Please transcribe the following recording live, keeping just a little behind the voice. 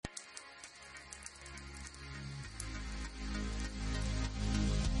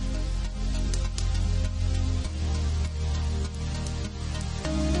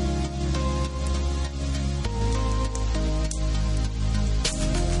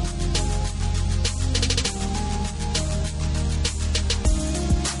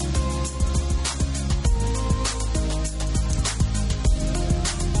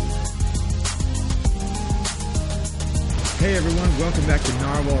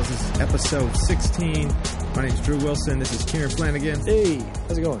Eyeballs. This is episode 16. My name's Drew Wilson. This is Keiran Flanagan. Hey,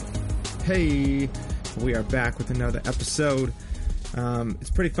 how's it going? Hey, we are back with another episode. It's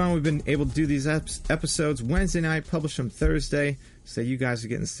pretty fun. We've been able to do these episodes Wednesday night, publish them Thursday, so you guys are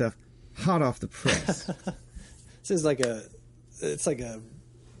getting stuff hot off the press. This is like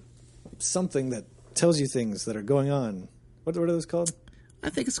something that tells you things that are going on. What are those called? I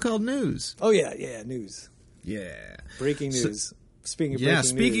think it's called news. Oh, yeah, news. Yeah. Breaking news.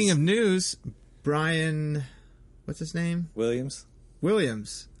 Speaking of news, Brian, what's his name?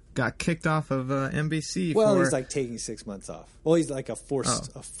 Williams got kicked off of NBC. Well, he's like taking 6 months off. Well, he's like a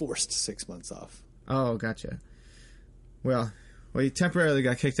forced 6 months off. Oh, gotcha. Well, he temporarily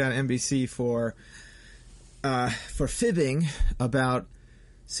got kicked out of NBC for fibbing about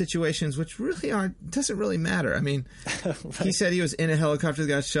situations which really doesn't really matter. I mean, right. He said he was in a helicopter that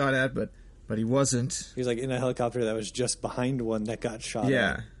got shot at, but he wasn't. He was like in a helicopter that was just behind one that got shot at.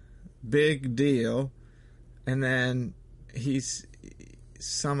 Yeah, big deal. And then he's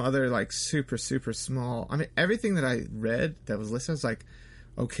some other like super, super small. I mean, everything that I read that was listed, I was like,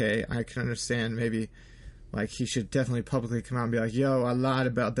 okay, I can understand maybe like he should definitely publicly come out and be like, yo, I lied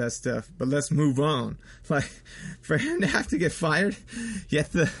about that stuff, but let's move on. Like, for him to have to get fired,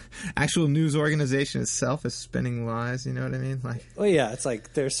 yet the actual news organization itself is spinning lies, you know what I mean? Like, well, yeah, it's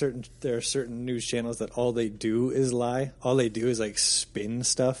like there are certain news channels that all they do is lie. All they do is like spin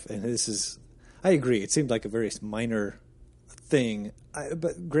stuff, and I agree, it seemed like a very minor thing.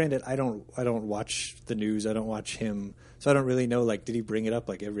 But granted, I don't watch the news. I don't watch him, so I don't really know. Like, did he bring it up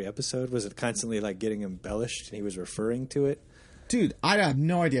like every episode? Was it constantly like getting embellished, and he was referring to it? Dude, I have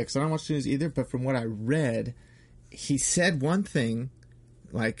no idea because I don't watch the news either. But from what I read, he said one thing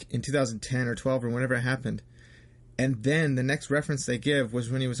like in 2010 or 12 or whenever it happened, and then the next reference they give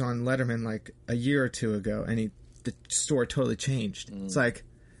was when he was on Letterman like a year or two ago, and the story totally changed. It's like,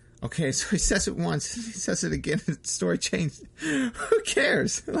 okay, so he says it once, he says it again, the story changed. Who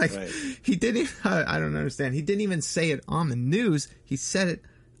cares? Like, right. He didn't even, I don't understand. He didn't even say it on the news. He said it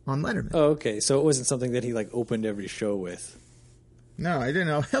on Letterman. Oh, okay. So it wasn't something that he, like, opened every show with. No, I didn't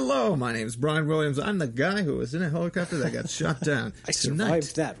know. Hello, my name's Brian Williams. I'm the guy who was in a helicopter that got shot down. I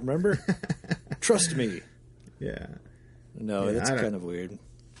survived that, remember? Trust me. Yeah. No, that's kind of weird.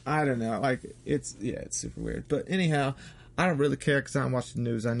 I don't know. Like, it's super weird. But anyhow, I don't really care because I don't watch the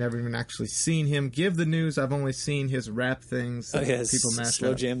news. I never even actually seen him give the news. I've only seen his rap things. Oh, yeah, people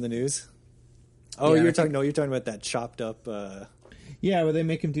slow jam the news. Oh, yeah, you're talking about that chopped up. Yeah, where they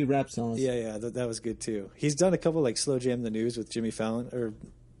make him do rap songs. Yeah, that was good too. He's done a couple like slow jam the news with Jimmy Fallon, or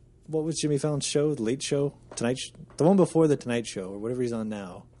what was Jimmy Fallon's show? The Late Show, the one before the Tonight Show, or whatever he's on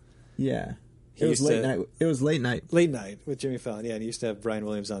now. Yeah. It was late night. It was late night. Late night with Jimmy Fallon. Yeah, and he used to have Brian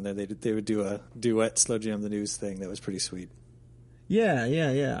Williams on there. They would do a duet slow jam the news thing. That was pretty sweet.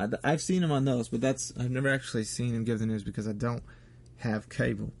 Yeah. I've seen him on those, but I've never actually seen him give the news because I don't have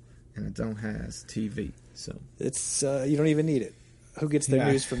cable and I don't have TV. So it's you don't even need it. Who gets their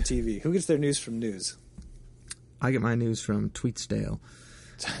news from TV? Who gets their news from news? I get my news from Tweetsdale.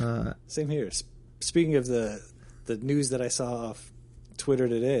 Same here. Speaking of the news that I saw off Twitter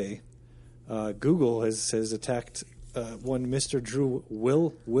today. Google has attacked one Mr. Drew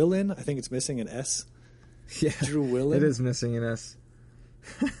Willen. I think it's missing an S. Yeah, Drew Willen. It is missing an S.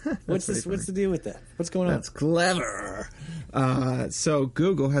 What's the deal with that? What's going on? That's clever. So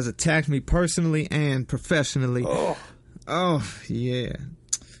Google has attacked me personally and professionally. Oh yeah.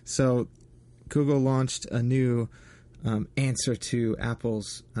 So Google launched a new answer to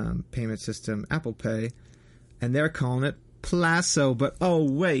Apple's payment system, Apple Pay, and they're calling it Plaso. But oh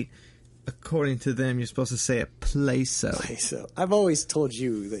wait. According to them, you're supposed to say it Playso. Playso. I've always told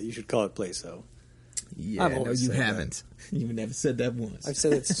you that you should call it Playso. Yeah, no, you haven't. You never said that once. I've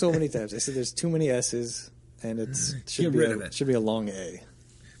said it so many times. I said there's too many S's, and it should be a long A.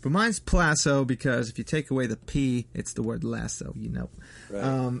 But mine's Plaso because if you take away the P, it's the word lasso, you know.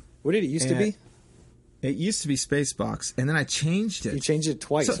 Right. What did it used to be? It used to be Spacebox, and then I changed it. You changed it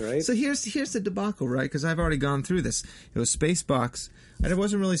twice, right? So here's the debacle, right? Because I've already gone through this. It was Spacebox, and I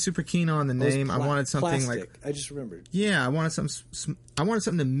wasn't really super keen on the name. I wanted something plastic. I just remembered. Yeah, I wanted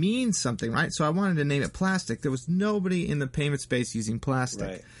something to mean something, right? So I wanted to name it Plastic. There was nobody in the payment space using plastic.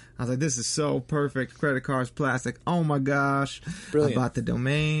 Right. I was like, this is so perfect. Credit cards, plastic. Oh my gosh! Brilliant. I bought the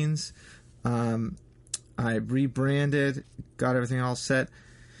domains. I rebranded, got everything all set.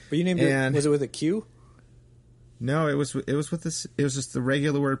 But you named it. Was it with a Q? No, it was with this. It was just the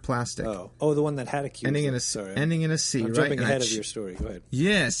regular word plastic. Oh, the one that had a Q. Ending in a C. I'm right? jumping ahead of your story. Go ahead.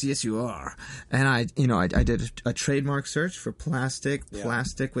 Yes, you are. And I did a trademark search for plastic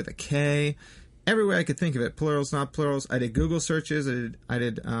with a K, every way I could think of it. Plurals, not plurals. I did Google searches. I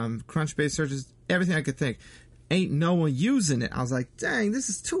did Crunchbase searches. Everything I could think. Ain't no one using it. I was like, dang, this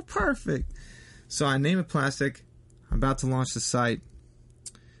is too perfect. So I named it Plastic. I'm about to launch the site.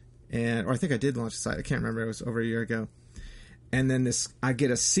 Or I think I did launch the site. I can't remember. It was over a year ago. And then I get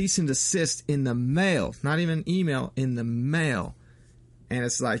a cease and desist in the mail. Not even email, in the mail. And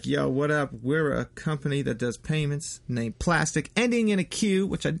it's like, yo, what up? We're a company that does payments named Plastic, ending in a Q,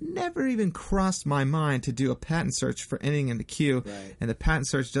 which I never even crossed my mind to do a patent search for ending in the Q. Right. And the patent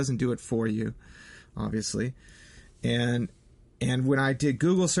search doesn't do it for you, obviously. And when I did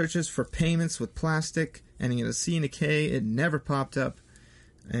Google searches for payments with Plastic, ending in a C and a K, it never popped up.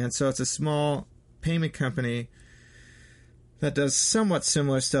 And so it's a small payment company that does somewhat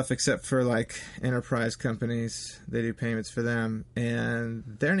similar stuff, except for like enterprise companies. They do payments for them. And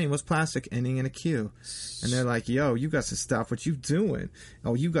their name was Plastic, ending in a Q. And they're like, yo, you got to stop what you doing.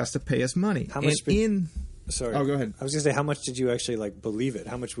 Oh, you got to pay us money. How much? Sorry. Oh, go ahead. I was going to say, how much did you actually like believe it?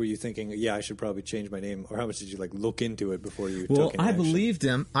 How much were you thinking, yeah, I should probably change my name? Or how much did you like look into it before you took any action? believed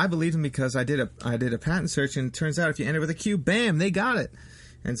him. I believed him because I did a patent search, and it turns out if you enter with a Q, bam, they got it.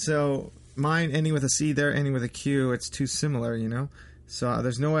 And so mine ending with a C, their ending with a Q, it's too similar, you know? So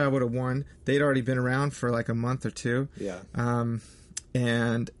there's no way I would have won. They'd already been around for like a month or two. Yeah.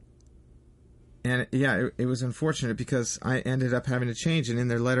 And yeah, it was unfortunate because I ended up having to change. And in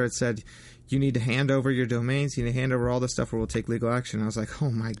their letter it said, you need to hand over your domains, you need to hand over all this stuff or we'll take legal action. I was like, oh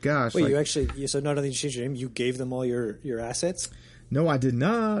my gosh. Wait, like, so not only did you change your name, you gave them all your assets? No, I did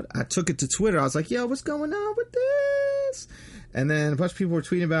not. I took it to Twitter. I was like, yo, what's going on with this? And then a bunch of people were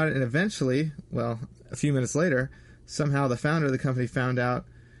tweeting about it, and eventually, well, a few minutes later, somehow the founder of the company found out,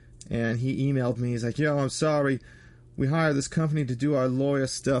 and he emailed me. He's like, yo, I'm sorry. We hired this company to do our lawyer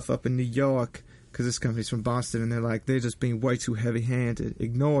stuff up in New York, because this company's from Boston, and they're like, they're just being way too heavy-handed.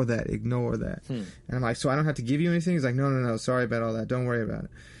 Ignore that. And I'm like, so I don't have to give you anything? He's like, no, sorry about all that. Don't worry about it.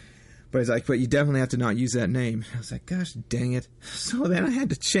 But he's like, but you definitely have to not use that name. I was like, gosh, dang it. So then I had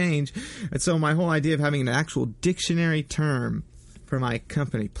to change. And so my whole idea of having an actual dictionary term for my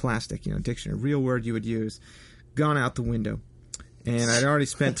company, Plastic, dictionary, real word you would use, gone out the window. And I'd already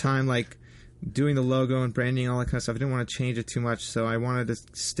spent time, like, doing the logo and branding, all that kind of stuff. I didn't want to change it too much, so I wanted to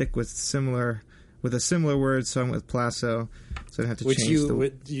stick with a similar word, so I went with Plaso. So I didn't have to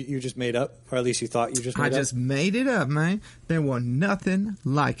change you just made up, or at least you thought you just made up? I just made it up, man. There was nothing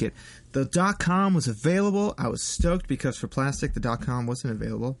like it. The .com was available. I was stoked because for Plastic, the .com wasn't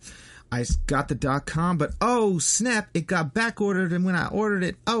available. I got the .com, but oh snap, it got back ordered, and when I ordered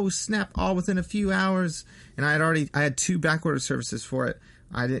it, oh snap, all within a few hours, and I had 2 back order services for it.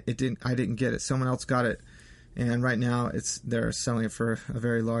 I didn't get it. Someone else got it. And right now, they're selling it for a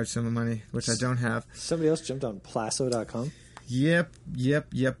very large sum of money, which I don't have. Somebody else jumped on Plaso.com? Yep.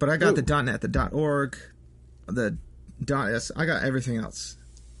 But I got the .net, the .org, the .s. I got everything else.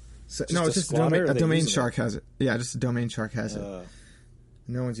 So, no, it's just a Domain Shark has it. Yeah, just a Domain Shark has it.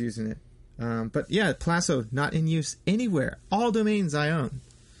 No one's using it. But yeah, Plaso, not in use anywhere. All domains I own.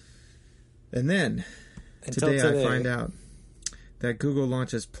 And then, today I find out that Google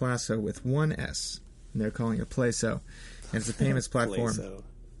launches Plaso with one S. And they're calling it Plaso. And it's a payments platform.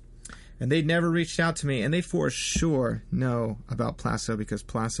 And they never reached out to me. And they for sure know about Plaso because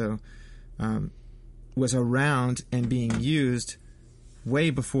Plaso was around and being used way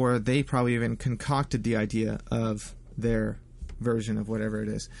before they probably even concocted the idea of their version of whatever it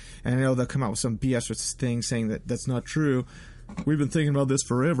is. And I know they'll come out with some BS thing saying that that's not true. We've been thinking about this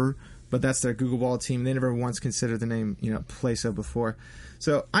forever. But that's their Google Wallet team. They never once considered the name, Plaso before.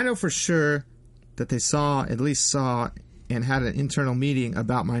 So I know for sure that they at least saw and had an internal meeting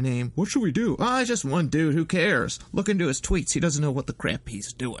about my name. What should we do? It's just one dude. Who cares? Look into his tweets. He doesn't know what the crap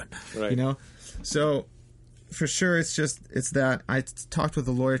he's doing. Right. So for sure it's that. I talked with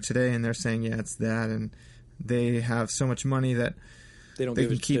a lawyer today and they're saying, yeah, it's that. And they have so much money that they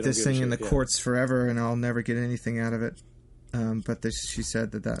can keep this thing in the courts forever and I'll never get anything out of it. But she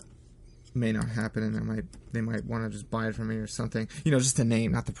said that may not happen, and they might want to just buy it from me or something. Just the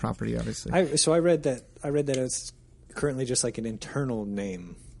name, not the property, obviously. So I read that it's currently just like an internal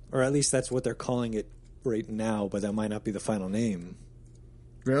name, or at least that's what they're calling it right now. But that might not be the final name.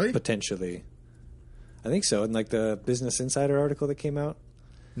 Really? Potentially, I think so. In like the Business Insider article that came out.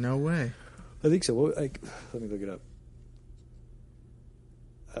 No way. I think so. Let me look it up.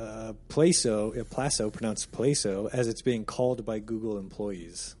 Plaso, pronounced Plaso, as it's being called by Google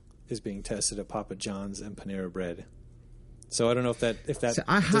employees, is being tested at Papa John's and Panera Bread. So I don't know if that. So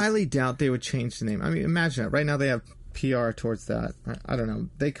I highly doubt they would change the name. I mean, imagine that. Right now they have PR towards that. I don't know.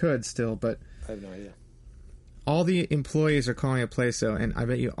 They could still, but I have no idea. all the employees are calling it Plaso, and I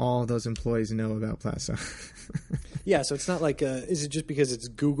bet you all those employees know about Plaso. Yeah, so it's not like is it just because it's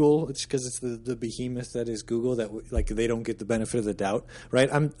Google? It's because it's the behemoth that is Google that like they don't get the benefit of the doubt, right?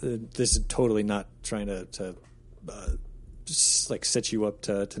 I'm this is totally not trying to just like set you up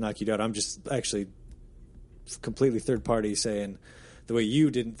to knock you down. I'm just actually completely third party saying the way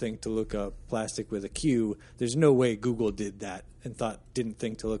you didn't think to look up plastic with a Q, there's no way Google did that and didn't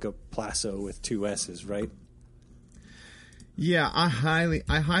think to look up Plaso with 2 S's, right? Yeah, I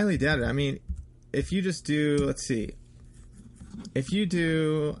highly doubt it. I mean, if you just do, let's see, if you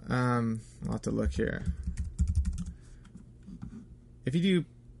do, I'll have to look here. If you do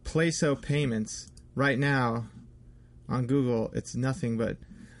Plaso payments right now on Google, it's nothing but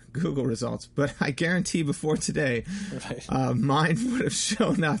Google results. But I guarantee before today, right. Mine would have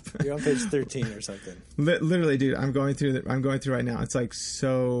shown up. You're on page 13 or something. Literally, dude, I'm going through right now. It's like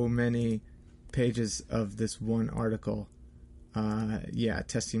so many pages of this one article.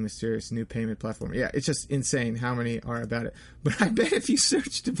 Testing mysterious new payment platform. Yeah, it's just insane how many are about it. But I bet if you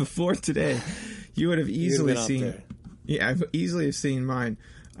searched it before today, you would have easily seen. Yeah, I've easily have seen mine.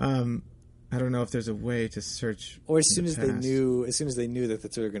 I don't know if there's a way to search. Or as soon as they knew that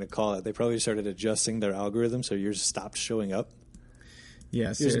that's what they're going to call it, they probably started adjusting their algorithm so yours stopped showing up.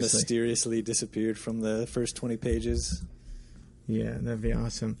 Yeah, seriously. Yours mysteriously disappeared from the first 20 pages. Yeah, that'd be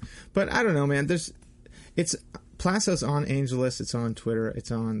awesome. But I don't know, man. Plaso's on AngelList, it's on Twitter, it's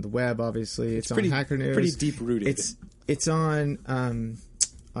on the web, obviously, it's on Hacker News. Pretty deep rooted. It's on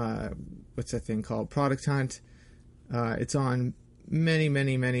what's that thing called? Product Hunt. It's on many,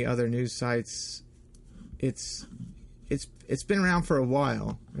 many, many other news sites. It's been around for a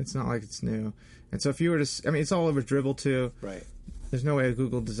while. It's not like it's new. And so if you were to, I mean, it's all over Dribbble too. Right. There's no way a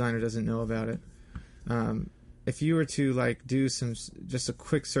Google designer doesn't know about it. If you were to like do just a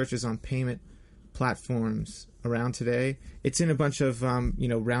quick searches on payment platforms around today, it's in a bunch of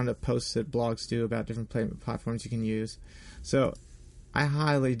roundup posts that blogs do about different payment platforms you can use. So I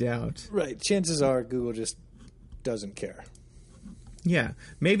highly doubt. Right. Chances are Google just doesn't care. Yeah.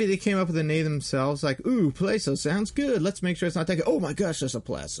 Maybe they came up with a name themselves, like, ooh, Plaso sounds good. Let's make sure it's not taken. Oh my gosh, there's a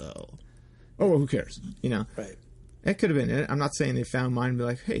Plaso. Oh, well, who cares? Right. It could have been it. I'm not saying they found mine and be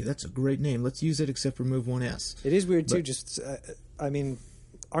like, hey, that's a great name. Let's use it except remove one S. It is weird too. Just,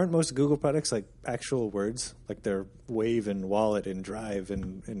 aren't most Google products like actual words? Like their Wave and Wallet and Drive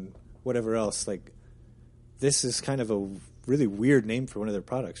and whatever else. Like this is kind of a really weird name for one of their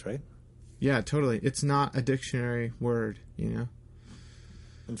products, right? Yeah, totally. It's not a dictionary word, And,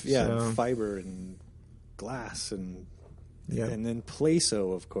 and fiber and glass and then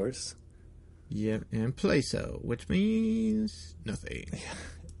Plaso, of course. Yep, and Plaso, which means nothing.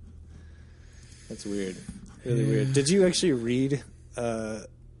 That's weird. Really weird. Did you actually read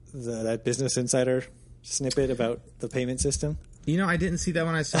that Business Insider snippet about the payment system? I didn't see that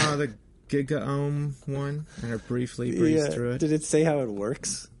when I saw the Giga-Ohm one, and I briefly breezed through it. Did it say how it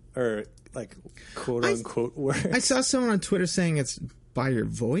works? Or, like, quote-unquote works? I saw someone on Twitter saying it's by your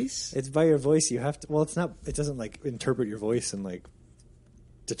voice? It's by your voice. You have to... Well, it's not... It doesn't, like, interpret your voice and, like,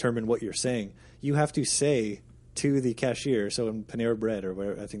 determine what you're saying. You have to say to the cashier, so in Panera Bread, or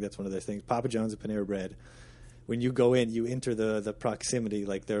where I think that's one of their things, Papa John's and Panera Bread, when you go in, you enter the proximity,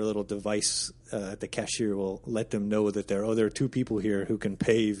 like their little device at the cashier will let them know that there are 2 people here who can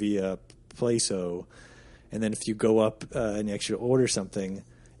pay via Plaso. And then if you go up and you actually order something,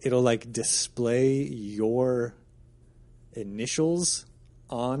 it'll like display your initials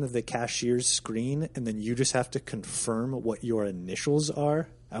on the cashier's screen, and then you just have to confirm what your initials are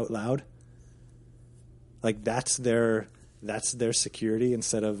out loud. Like that's their security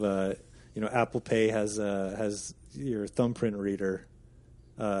instead of Apple Pay has your thumbprint reader,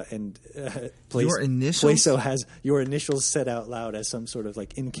 and your initials. Plaso has your initials said out loud as some sort of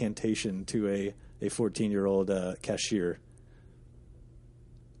like incantation to a 14-year-old cashier.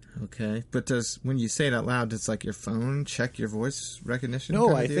 Okay, but when you say it out loud, does like your phone check your voice recognition?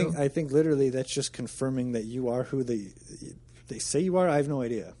 No, I think literally that's just confirming that you are who they say you are. I have no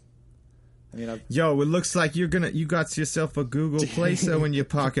idea. I mean, it looks like you got yourself a Google Plaso in your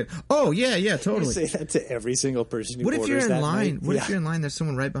pocket. Oh yeah, totally. You say that to every single person who What orders if you're in that line? night? What if you're in line? There's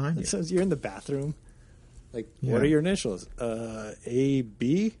someone right behind you. So you're in the bathroom. Like, what are your initials?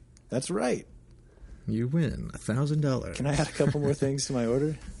 A-B? That's right. You win $1,000. Can I add a couple more things to my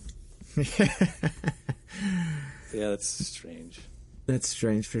order? Yeah, that's strange. That's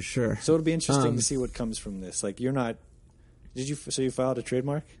strange for sure. So it'll be interesting to see what comes from this. Like, you're not... So you filed a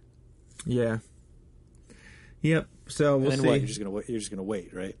trademark? Yeah. Yep. So we'll see. What? You're just gonna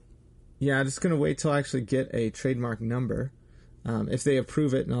wait, right? Yeah, I'm just gonna wait till I actually get a trademark number. If they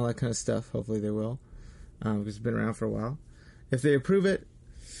approve it and all that kind of stuff, hopefully they will. because it's been around for a while. If they approve it,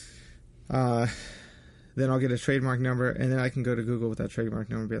 then I'll get a trademark number, and then I can go to Google with that trademark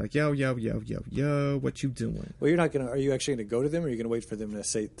number and be like, yo, what you doing? Well, you're not going to... Are you actually going to go to them, or are you going to wait for them to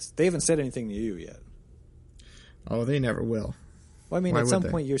say... They haven't said anything to you yet. Oh, they never will. Well, I mean, at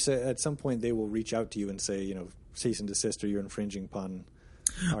some point they will reach out to you and say, you know, cease and desist, or you're infringing upon...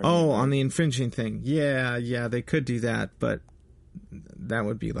 on the infringing thing. Yeah, they could do that, but that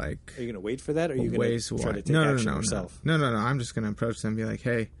would be like... Are you going to wait for that, or are you going to try to take action yourself? No. I'm just going to approach them and be like,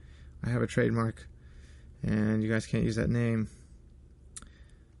 hey, I have a trademark, and you guys can't use that name.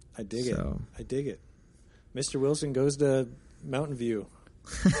 I dig it. Mr. Wilson goes to Mountain View.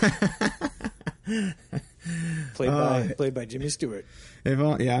 Played by Jimmy Stewart. I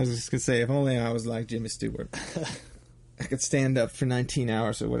was just going to say, if only I was like Jimmy Stewart. I could stand up for 19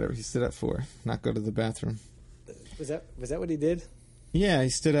 hours or whatever he stood up for, not go to the bathroom. Was that what he did? Yeah, he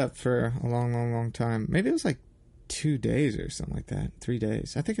stood up for a long time. Maybe it was like 2 days or something like that. 3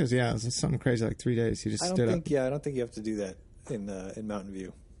 days. I think it was something crazy like 3 days. He just stood up. Yeah, I don't think you have to do that in Mountain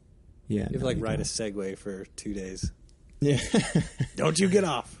View. Yeah. You have to ride a Segway for 2 days. Yeah. Don't you get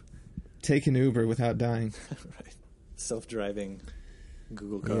off. Take an Uber without dying. Right. Self-driving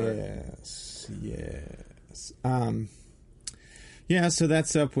Google car. Yes. Yeah, so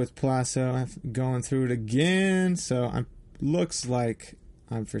that's up with Plasso. I'm going through it again, so looks like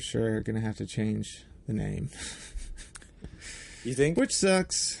I'm for sure going to have to change the name. You think? Which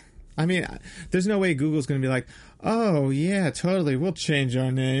sucks. I mean, there's no way Google's going to be like, oh, yeah, totally, we'll change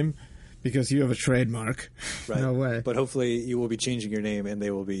our name because you have a trademark. Right. No way. But hopefully you will be changing your name, and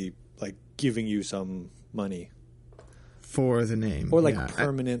they will be, like, giving you some money. For the name. Or like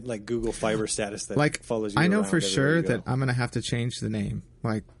permanent like Google Fiber status that follows you. I know for sure that I'm going to have to change the name.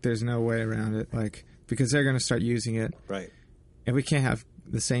 Like, there's no way around it. Like, because they're going to start using it. Right. And we can't have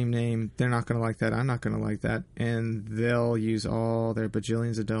the same name. They're not going to like that. I'm not going to like that. And they'll use all their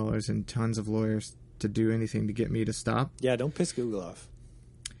bajillions of dollars and tons of lawyers to do anything to get me to stop. Yeah, don't piss Google off.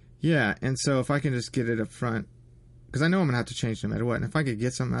 Yeah, and so if I can just get it up front, because I know I'm going to have to change no matter what. And if I could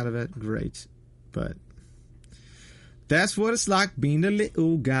get something out of it, great. But... that's what it's like being a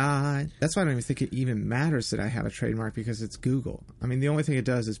little guy. That's why I don't even think it even matters that I have a trademark, because it's Google. I mean, the only thing it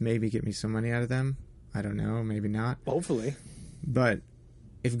does is maybe get me some money out of them. I don't know, maybe not. Hopefully. But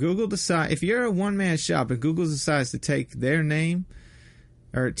if if you're a one-man shop and Google decides to take their name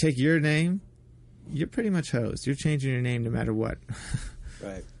or take your name, you're pretty much hosed. You're changing your name no matter what.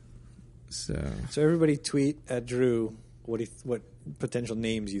 Right. So everybody tweet at Drew what potential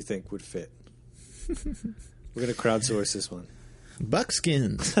names you think would fit. We're going to crowdsource this one.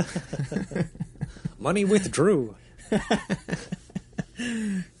 Buckskins. Money with Drew. That'd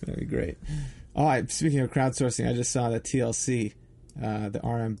be great. All right, speaking of crowdsourcing, I just saw that TLC, the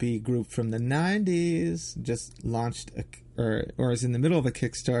R&B group from the 90s, just launched or is in the middle of a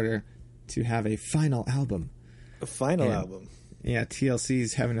Kickstarter to have a final album. A final album? Yeah,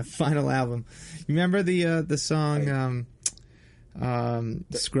 TLC's having a final album. You remember the song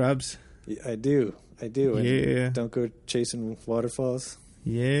Scrubs? I do. Yeah. Don't go chasing waterfalls.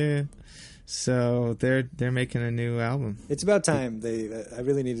 Yeah. So they're making a new album. It's about time. I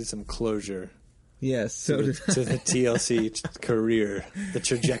really needed some closure. Yes. So to the TLC career, the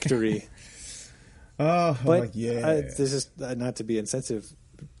trajectory. But yeah. This is not to be insensitive.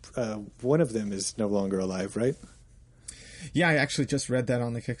 One of them is no longer alive, right? Yeah, I actually just read that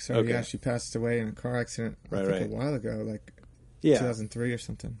on the Kickstarter. Okay. Yeah, she passed away in a car accident. I think a while ago, like 2003 or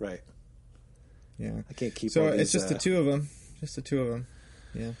something. Right. Yeah. I can't keep. So all these, it's just the two of them.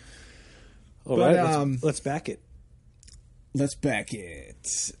 Yeah. All right. Let's back it. Let's back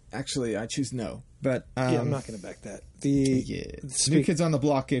it. Actually, I choose no. But I'm not going to back that. New Kids on the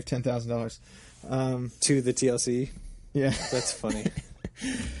Block gave $10,000 to the TLC. Yeah, that's funny.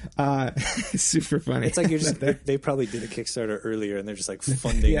 Super funny. It's like they probably did a Kickstarter earlier, and they're just like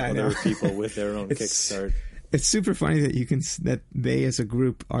funding other people with their own Kickstarter. It's super funny that they as a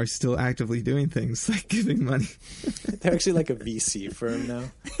group are still actively doing things like giving money. They're actually like a VC firm now.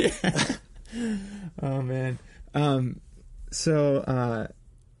 Yeah. Oh man. So I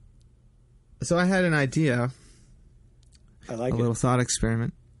had an idea. I like a little thought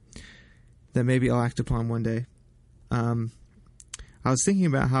experiment that maybe I'll act upon one day. I was thinking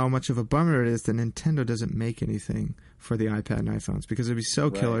about how much of a bummer it is that Nintendo doesn't make anything for the iPad and iPhones, because it'd be so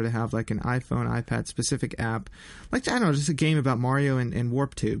killer to have like an iPhone, iPad specific app, like, I don't know, just a game about Mario and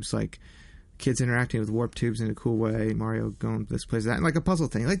warp tubes, like kids interacting with warp tubes in a cool way, Mario going this place, that, and like a puzzle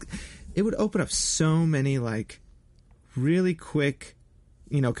thing. Like, it would open up so many like really quick,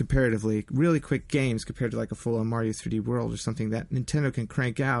 comparatively really quick games compared to like a full-on Mario 3D World or something that Nintendo can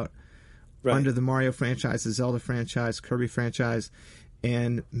crank out under the Mario franchise, the Zelda franchise, Kirby franchise,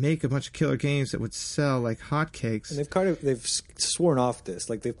 and make a bunch of killer games that would sell like hotcakes. And they've sworn off this.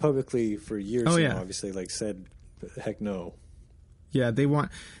 Like, they've publicly for years now, obviously, like, said, heck no. Yeah, they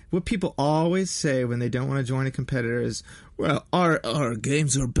want... What people always say when they don't want to join a competitor is, well, our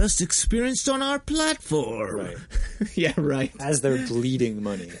games are best experienced on our platform. Right. Yeah, right. As they're bleeding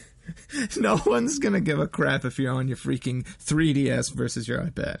money. No one's going to give a crap if you're on your freaking 3DS versus your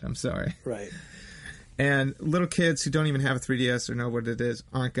iPad. I'm sorry. Right. And little kids who don't even have a 3DS or know what it is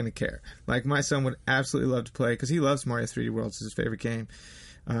aren't going to care. Like, my son would absolutely love to play, because he loves Mario 3D World. It's his favorite game.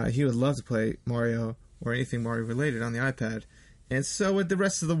 He would love to play Mario or anything Mario related on the iPad. And so would the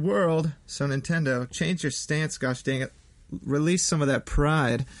rest of the world. So Nintendo, change your stance, gosh dang it. Release some of that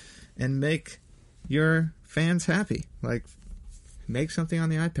pride and make your fans happy. Like, make something on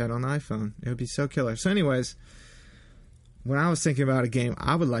the iPad, on the iPhone. It would be so killer. So anyways, when I was thinking about a game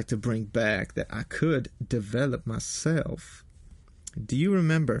I would like to bring back that I could develop myself, do you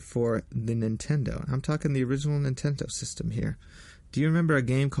remember for the Nintendo, I'm talking the original Nintendo system here, do you remember a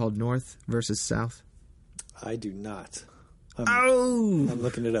game called North versus South? I do not. I'm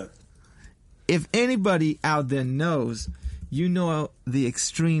looking it up. If anybody out there knows, you know the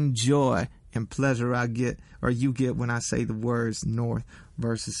extreme joy and pleasure I get, or you get, when I say the words North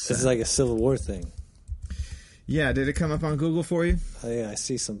versus South. This is like a Civil War thing. Yeah, did it come up on Google for you? Oh, yeah, I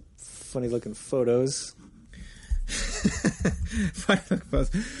see some funny-looking photos. Funny-looking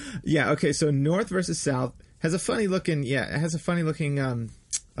photos. Yeah, okay, so North versus South has a funny-looking,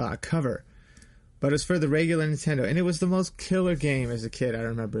 cover. But it's for the regular Nintendo. And it was the most killer game as a kid, I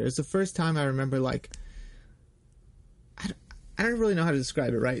remember. It was the first time I remember, like... I don't really know how to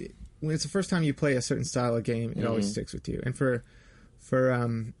describe it, right? When it's the first time you play a certain style of game, it always sticks with you. And for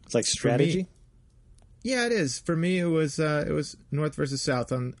it's like strategy? Yeah, it is. For me, it was North versus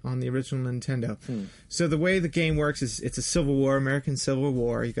South on the original Nintendo. So the way the game works is it's a Civil War, American Civil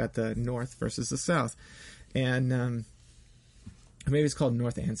War. You got the North versus the South. And maybe it's called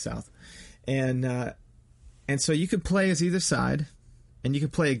North and South. And so you could play as either side, and you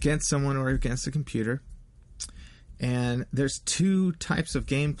could play against someone or against a computer. And there's two types of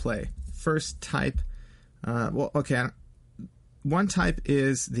gameplay. First type, one type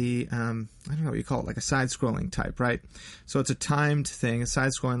is the, I don't know what you call it, like a side-scrolling type, right? So it's a timed thing, a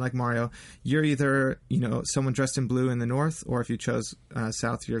side-scrolling like Mario. You're either, someone dressed in blue in the north, or if you chose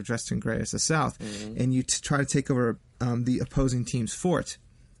south, you're dressed in gray as the south. And you try to take over the opposing team's fort.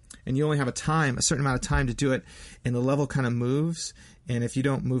 And you only have a certain amount of time to do it, and the level kind of moves, and if you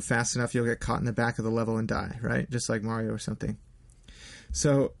don't move fast enough, you'll get caught in the back of the level and die, right? Just like Mario or something.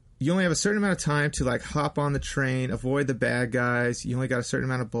 So you only have a certain amount of time to, like, hop on the train, avoid the bad guys. You only got a certain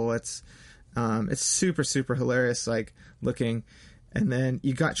amount of bullets. It's super, super hilarious, like, looking. And then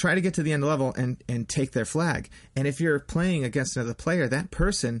you try to get to the end of the level and take their flag. And if you're playing against another player, that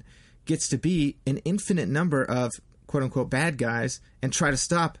person gets to be an infinite number of quote-unquote bad guys and try to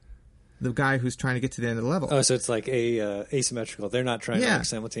stop the guy who's trying to get to the end of the level. Oh, so it's like asymmetrical. They're not trying to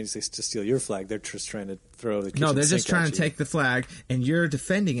simultaneously to steal your flag. They're just trying to throw the kitchen No, they're sink just trying to take the flag, and you're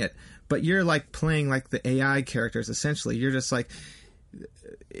defending it. But you're like playing like the AI characters, essentially. You're just like...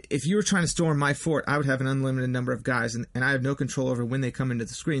 If you were trying to storm my fort, I would have an unlimited number of guys, and I have no control over when they come into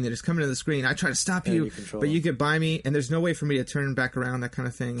the screen. They just come into the screen. I try to stop you, but you get by me, and there's no way for me to turn back around, that kind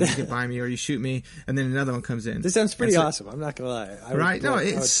of thing. You get by me, or you shoot me, and then another one comes in. This sounds pretty awesome. I'm not going to lie. Right? No,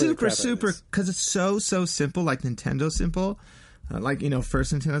 it's super, because it's so simple, like Nintendo simple.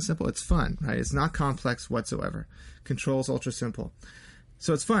 First Nintendo simple. It's fun, right? It's not complex whatsoever. Controls ultra simple.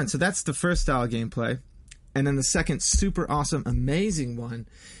 So it's fun. So that's the first style of gameplay. And then the second super awesome, amazing one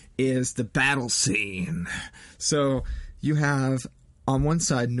is the battle scene. So you have on one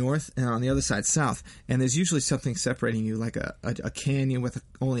side north and on the other side south. And there's usually something separating you, like a canyon with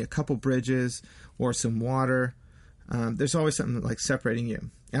only a couple bridges or some water. There's always something like separating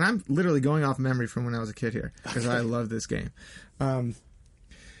you. And I'm literally going off memory from when I was a kid here, because I love this game. And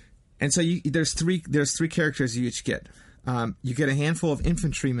so there's three characters you each get. You get a handful of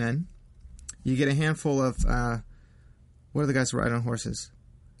infantrymen. You get a handful of, what are the guys who ride on horses?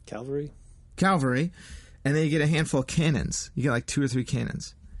 Cavalry. And then you get a handful of cannons. You get like 2 or 3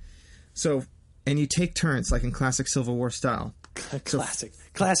 cannons. So, and you take turns, like in classic Civil War style. Classic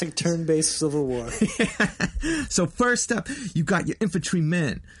turn-based Civil War. Yeah. So first up, you got your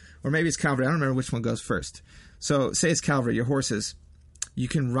infantrymen. Or maybe it's cavalry. I don't remember which one goes first. So, say it's cavalry, your horses. You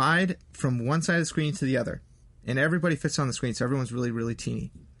can ride from one side of the screen to the other. And everybody fits on the screen, so everyone's really, really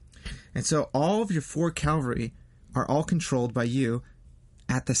teeny. And so all of your 4 cavalry are all controlled by you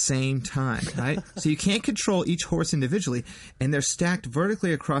at the same time, right? So you can't control each horse individually, and they're stacked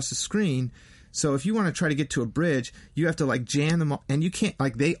vertically across the screen. So if you want to try to get to a bridge, you have to like jam them, and you can't,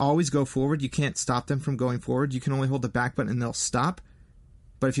 like, they always go forward. You can't stop them from going forward. You can only hold the back button and they'll stop.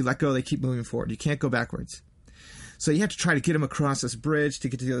 But if you let go, they keep moving forward. You can't go backwards. So you have to try to get them across this bridge to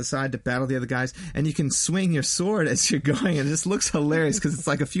get to the other side to battle the other guys. And you can swing your sword as you're going. And it just looks hilarious because it's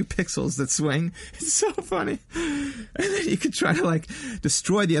like a few pixels that swing. It's so funny. And then you can try to like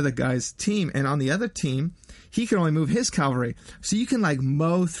destroy the other guy's team. And on the other team, he can only move his cavalry. So you can like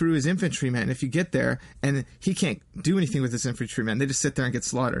mow through his infantrymen if you get there. And he can't do anything with his infantrymen. They just sit there and get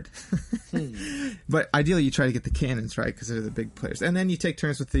slaughtered. But ideally you try to get the cannons, right? Because they're the big players. And then you take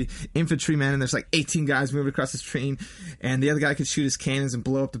turns with the infantrymen. And there's like 18 guys moving across the stream. And the other guy can shoot his cannons and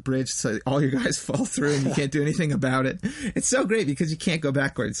blow up the bridge so all your guys fall through and you can't do anything about it. It's so great because you can't go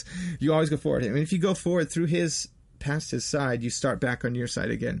backwards. You always go forward. I mean, if you go forward through past his side, you start back on your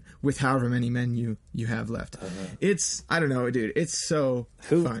side again with however many men you have left. It's, I don't know, dude. It's so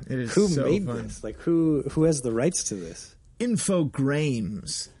fun. It is who so made fun. this? Like, who has the rights to this?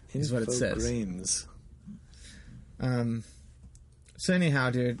 Infogrames is what it says. Infogrames. So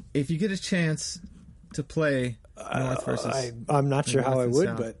anyhow, dude, if you get a chance to play North versus... I'm not sure how I would,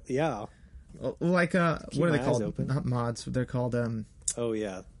 South. but yeah. Like, what are they my eyes called? open. Not mods. They're called Oh,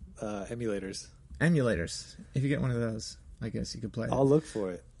 yeah. Emulators. emulators. If you get one of those, I guess you could play it. I'll look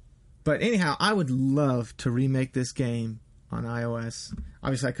for it. But anyhow, I would love to remake this game on iOS.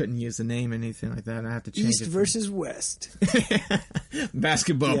 Obviously, I couldn't use the name or anything like that. I have to change East it. versus West.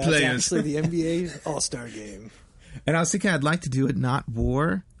 Basketball players. It's actually the NBA All-Star game. And I was thinking I'd like to do it not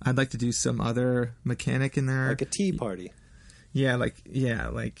war. I'd like to do some other mechanic in there. Like a tea party. Yeah, like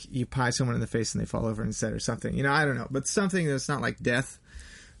you pie someone in the face and they fall over instead or something. You know, I don't know. But something that's not like death.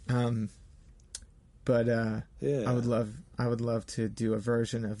 But Yeah. I would love to do a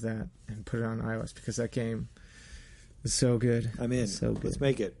version of that and put it on iOS because that game is so good. I'm in. So good. Let's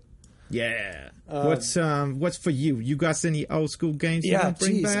make it. Yeah. What's for you? You got any old school games you want to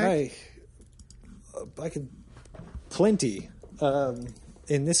bring back? I could plenty.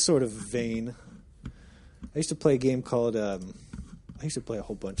 In this sort of vein, I used to play a game called. I used to play a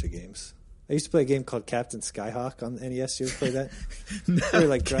whole bunch of games. I used to play a game called Captain Skyhawk on NES. You ever play that? No, They were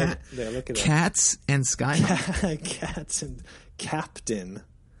like look at Cats and Skyhawk. Cats and Captain.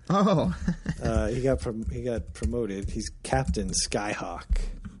 Oh, He got promoted. He's Captain Skyhawk.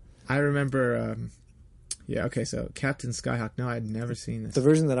 I remember. Yeah. Okay. So Captain Skyhawk. No, I'd never seen this. The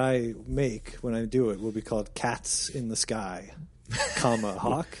version that I make when I do it will be called Cats in the Sky, comma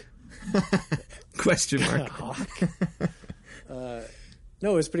Hawk. Question mark. Hawk.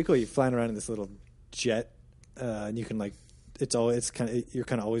 No, it's pretty cool. You're flying around in this little jet, and you can you're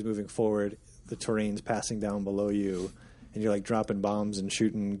kind of always moving forward. The terrain's passing down below you, and you're like dropping bombs and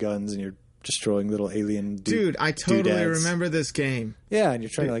shooting guns, and you're destroying little alien Dude, I totally doodads. remember this game. Yeah, and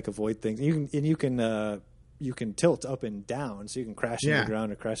you're trying to like avoid things. You can tilt up and down, so you can crash into the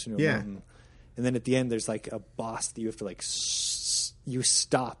ground or crash into a mountain. And then at the end, there's like a boss that you have to like. You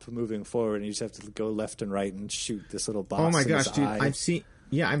stop moving forward, and you just have to go left and right and shoot this little boss. Oh my in gosh, his dude! eye.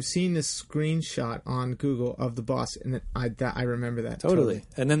 I'm seeing this screenshot on Google of the boss, and I remember that Totally.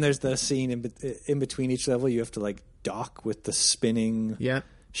 And then there's the scene in between each level. You have to like dock with the spinning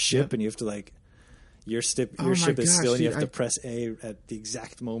ship, and you have to like your ship is still, and you have to press A at the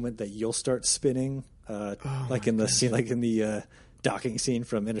exact moment that you'll start spinning. Like in the scene, like in the docking scene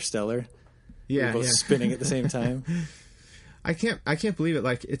from Interstellar. Yeah, You're both spinning at the same time. I can't believe it.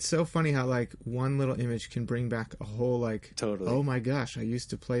 Like, it's so funny how like one little image can bring back a whole like. Totally. Oh my gosh, I used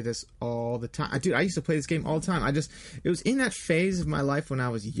to play this all the time. Dude, I used to play this game all the time. It was in that phase of my life when I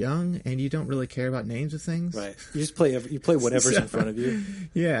was young, and you don't really care about names of things. Right. You just play. You play whatever's in front of you.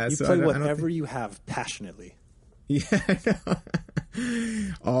 Yeah. You play whatever you have passionately. Yeah. I know.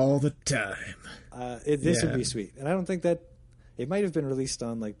 All the time. This would be sweet, and I don't think that it might have been released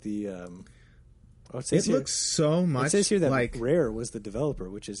on like the. It looks so much. It says here that like Rare was the developer,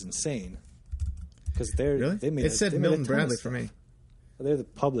 which is insane. Because they made it said Milton Bradley for me. They're the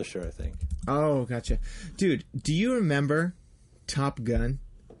publisher, I think. Oh, gotcha, dude. Do you remember Top Gun?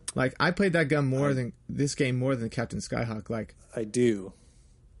 Like, I played that gun this game more than Captain Skyhawk. Like, I do.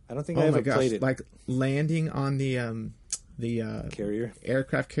 I don't think I ever played it. Like landing on the carrier,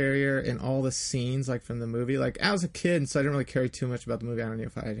 aircraft carrier, and all the scenes like from the movie. Like, I was a kid, and so I didn't really care too much about the movie. I don't know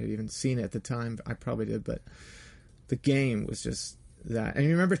if I had even seen it at the time. I probably did, but the game was just that. And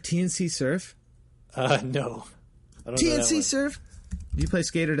you remember TNC Surf? No, I don't know TNC Surf. Do you play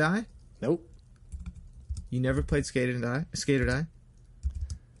Skate or Die? Nope. You never played Skate or Die?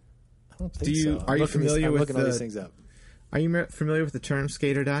 I don't think so. Are you familiar with looking all these things up? Are you familiar with the term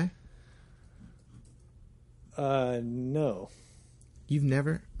skate or die? No. You've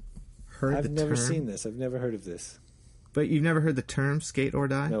never heard the term? I've never seen this. I've never heard of this. But you've never heard the term skate or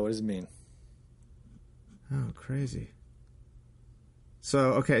die? No, what does it mean? Oh, crazy.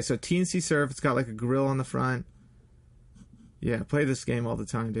 So TNC Surf, it's got like a grill on the front. Yeah, play this game all the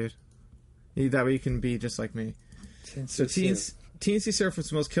time, dude. That way you can be just like me. TNC Surf was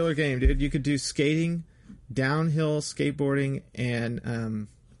the most killer game, dude. You could do skating, downhill skateboarding, and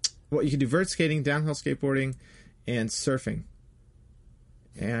you could do vert skating, downhill skateboarding, and surfing.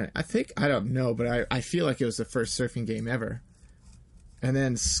 And I don't know, but I feel like it was the first surfing game ever. And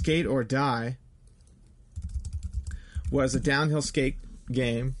then Skate or Die was a downhill skate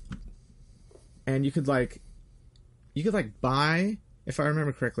game, and you could buy, if I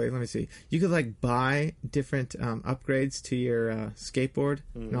remember correctly, let me see. You could buy different upgrades to your skateboard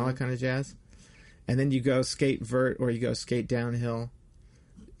and all that kind of jazz. And then you go skate vert or you go skate downhill.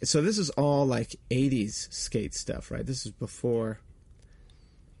 So this is all 80s skate stuff, right? This is before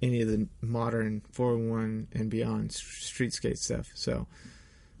any of the modern 401 and beyond street skate stuff. So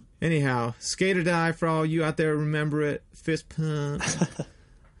anyhow, Skate or Die, for all you out there, remember it. Fist pump.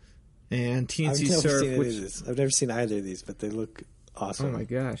 And TNC Surf. I've never seen either of these, but they look awesome. Oh my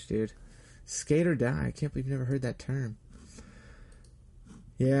gosh, dude. Skate or Die. I can't believe you've never heard that term.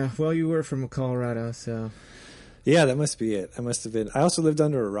 Yeah, well, you were from Colorado, so... Yeah, that must be it. I must have been. I also lived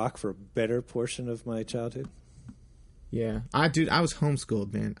under a rock for a better portion of my childhood. Yeah. I was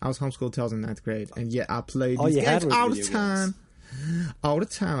homeschooled, man. I was homeschooled until I was in 9th grade, and yet I played these games all the time. All the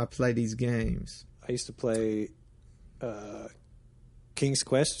time I play these games. I used to play King's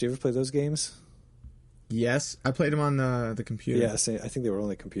Quest. Did you ever play those games? Yes. I played them on the computer. Yeah, I think they were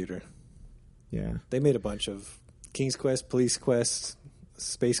only computer. Yeah. They made a bunch of King's Quest, Police Quest,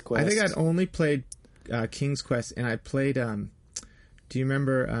 Space Quest. I think I'd only played King's Quest, and I played, do you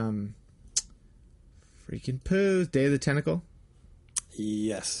remember freaking Pooh, Day of the Tentacle?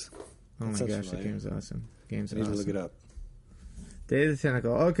 Yes. Oh my gosh, that game's awesome. I need to look it up. Day of the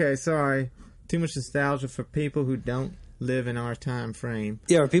Tentacle. Okay, sorry. Too much nostalgia for people who don't live in our time frame.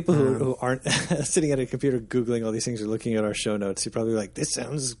 Yeah, or people who aren't sitting at a computer Googling all these things or looking at our show notes. You're probably like, this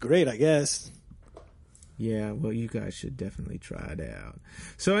sounds great, I guess. Yeah, well, you guys should definitely try it out.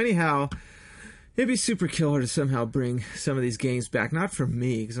 So anyhow, it'd be super killer to somehow bring some of these games back. Not for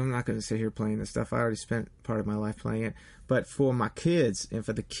me, because I'm not going to sit here playing this stuff. I already spent part of my life playing it. But for my kids and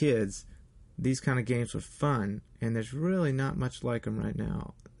for the kids, these kind of games were fun. And there's really not much like them right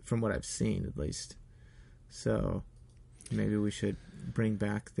now, from what I've seen at least. So maybe we should bring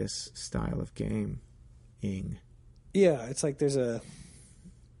back this style of gaming. Yeah, it's like there's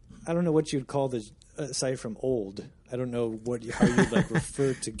I don't know what you'd call this aside from old. I don't know how you'd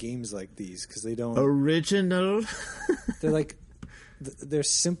refer to games like these, because they don't... Original? They're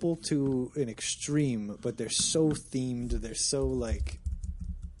simple to an extreme, but they're so themed. They're so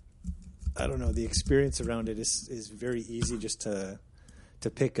I don't know. The experience around it is very easy just to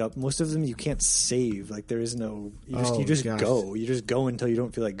pick up. Most of them you can't save. There is no... You just go. You just go until you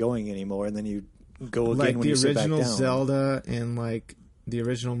don't feel like going anymore, and then you go again when you sit back down. Like the original Zelda and the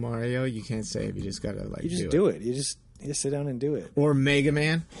original Mario, you can't save. You just gotta you just do it. You just sit down and do it. Or Mega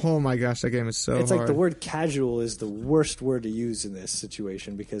Man. Oh my gosh, that game is so hard. It's like the word casual is the worst word to use in this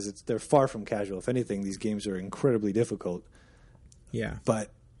situation, because they're far from casual. If anything, these games are incredibly difficult. Yeah.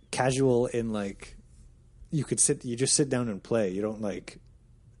 But casual in you just sit down and play. You don't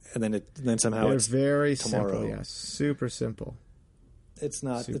and then somehow they're it's very tomorrow. Simple, yeah. Super simple. It's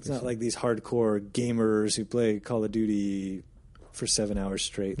not like these hardcore gamers who play Call of Duty for 7 hours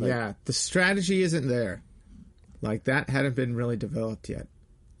straight. Yeah, the strategy isn't there. That hadn't been really developed yet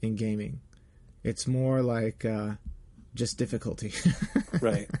in gaming. It's more just difficulty.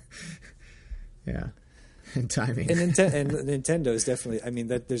 Right. Yeah. And timing. And Nintendo is definitely... I mean,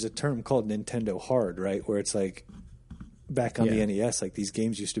 there's a term called Nintendo Hard, right? Where it's back on the NES, these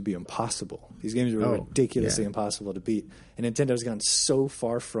games used to be impossible. These games were ridiculously impossible to beat. And Nintendo's gone so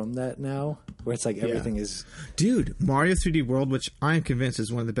far from that now, where it's everything is... Dude, Mario 3D World, which I am convinced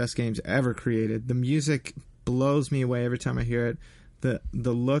is one of the best games ever created. The music blows me away every time I hear it. The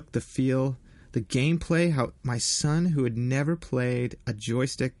look, the feel, the gameplay, how my son, who had never played a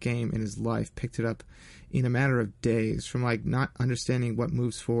joystick game in his life, picked it up in a matter of days, from not understanding what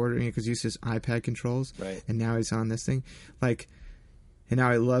moves forward, because he used his iPad controls, right? And now he's on this thing, and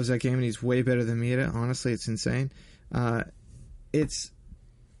now he loves that game, and he's way better than me at it. Honestly, it's insane. It's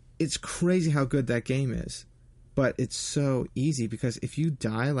crazy how good that game is, but it's so easy, because if you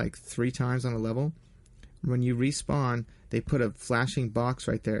die 3 times on a level, when you respawn, they put a flashing box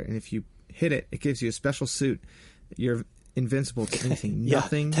right there, and if you hit it, it gives you a special suit. invincible to anything.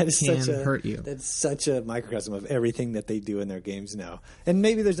 Nothing that is can hurt you. That's such a microcosm of everything that they do in their games now. And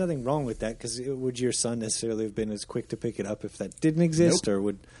maybe there's nothing wrong with that, because would your son necessarily have been as quick to pick it up if that didn't exist? Nope. Or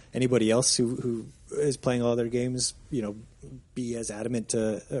would anybody else who is playing all their games, be as adamant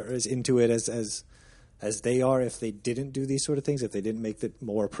or as into it as they are if they didn't do these sort of things, if they didn't make it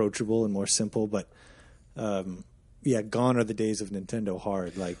more approachable and more simple? But gone are the days of Nintendo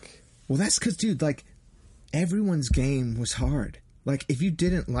hard. Well, that's because, dude, everyone's game was hard. If you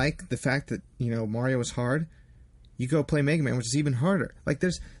didn't like the fact that Mario was hard, you go play Mega Man, which is even harder.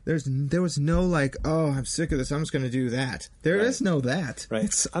 There was no oh, I'm sick of this, I'm just going to do that. There is no that. Right.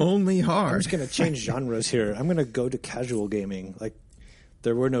 It's only hard. I'm just going to change genres here. I'm going to go to casual gaming.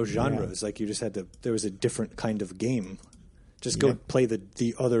 There were no genres. You just had to. There was a different kind of game. Just go play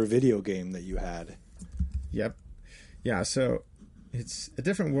the other video game that you had. Yep. Yeah. So it's a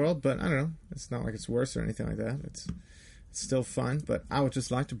different world, but I don't know. It's not like it's worse or anything like that. It's still fun, but I would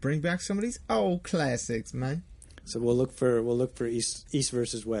just like to bring back some of these old classics, man. So we'll look for East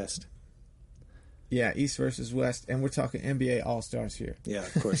versus West. Yeah, East versus West, and we're talking NBA All-Stars here. Yeah,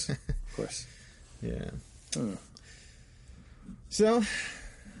 of course, of course. Yeah. So,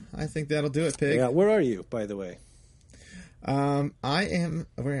 I think that'll do it, Pig. Yeah, where are you, by the way? I am.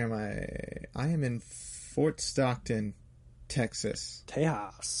 Where am I? I am in Fort Stockton, Texas.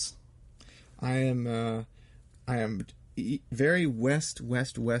 Tejas. I am very west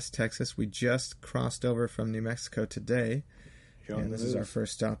Texas. We just crossed over from New Mexico today, and this is our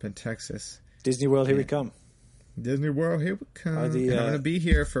first stop in Texas. Disney World, here we come. Disney World, here we come. And I'm going to be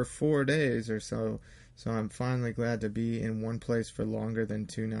here for 4 days or so. So I'm finally glad to be in one place for longer than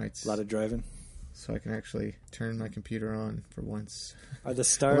 2 nights. A lot of driving. So I can actually turn my computer on for once. Are the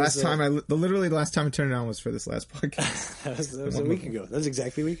stars... Literally the last time I turned it on was for this last podcast. that was a week ago. That was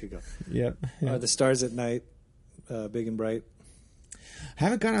exactly a week ago. Yep. Are the stars at night big and bright? I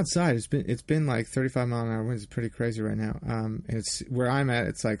haven't gone outside. It's been 35 mile an hour winds. It's pretty crazy right now. It's where I'm at.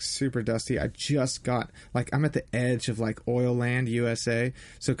 It's super dusty. I just got I'm at the edge of oil land, USA.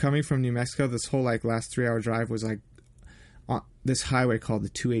 So coming from New Mexico, this whole last 3 hour drive was on this highway called the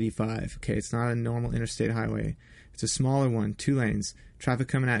 285. Okay, it's not a normal interstate highway. It's a smaller one, 2 lanes. Traffic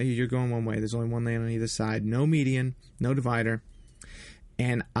coming at you. You're going one way. There's only 1 lane on either side. No median. No divider.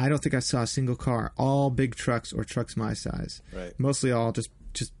 And I don't think I saw a single car. All big trucks or trucks my size. Right. Mostly all just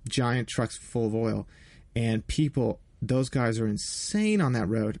giant trucks full of oil. And people, those guys are insane on that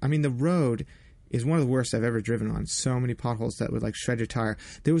road. I mean, the road is one of the worst I've ever driven on. So many potholes that would shred your tire.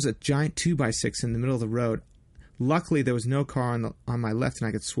 There was a giant 2x6 in the middle of the road. Luckily, there was no car on my left and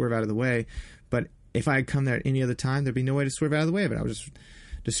I could swerve out of the way. But if I had come there at any other time, there'd be no way to swerve out of the way of it. I would just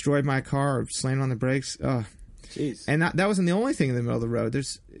destroyed my car or slammed on the brakes. Ugh. Jeez. And that wasn't the only thing in the middle of the road.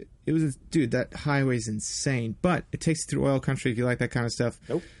 Dude, that highway's insane. But it takes you through oil country if you like that kind of stuff.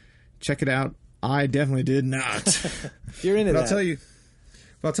 Nope. Check it out. I definitely did not. You're into that.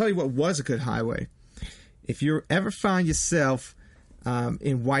 I'll tell you what was a good highway. If you ever find yourself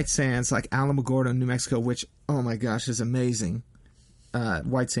in White Sands, like Alamogordo, New Mexico, which, oh my gosh, is amazing.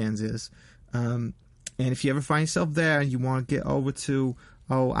 White Sands is. And if you ever find yourself there and you want to get over to...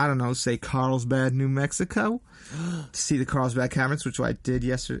 say Carlsbad, New Mexico, to see the Carlsbad Caverns, which I did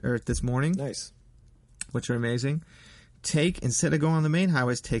this morning. Nice. Which are amazing. Instead of going on the main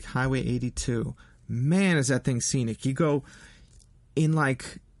highways, take Highway 82. Man, is that thing scenic. You go in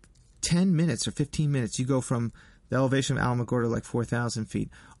 10 minutes or 15 minutes, you go from the elevation of Alamogordo, 4,000 feet,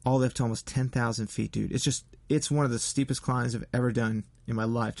 all the way up to almost 10,000 feet, dude. It's one of the steepest climbs I've ever done in my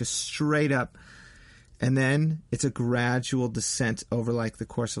life. Just straight up. And then it's a gradual descent over the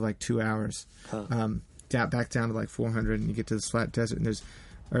course of 2 hours, back down to 400, and you get to this flat desert. And it's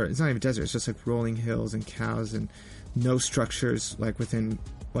not even desert; it's just rolling hills and cows and no structures within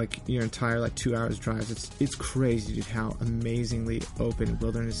your entire 2 hours drive. It's crazy, dude, how amazingly open and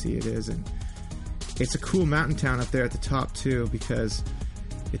wildernessy it is, and it's a cool mountain town up there at the top too, because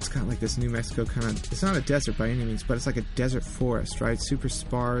it's got this New Mexico kind of. It's not a desert by any means, but it's a desert forest, right? Super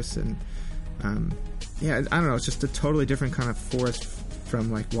sparse and. Yeah, I don't know. It's just a totally different kind of forest from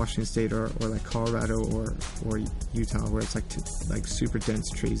Washington State or Colorado or Utah, where it's super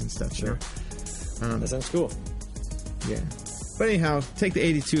dense trees and stuff. Sure, that sounds cool. Yeah, but anyhow, take the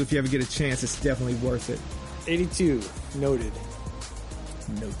 82 if you ever get a chance. It's definitely worth it. 82 noted.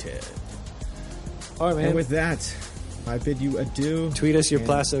 All right, man. And with that, I bid you adieu. Tweet us your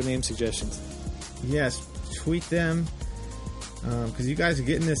Plasso name suggestions. Yes, tweet them. Because you guys are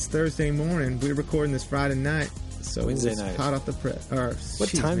getting this Thursday morning. We're recording this Friday night. So Wednesday night. Hot off the press. What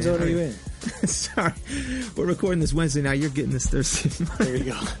time zone are you in? Sorry. We're recording this Wednesday night. You're getting this Thursday morning. There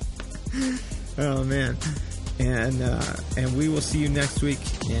you go. Oh, man. And we will see you next week,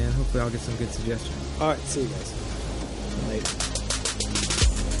 and hopefully I'll get some good suggestions. All right, see you guys. Later.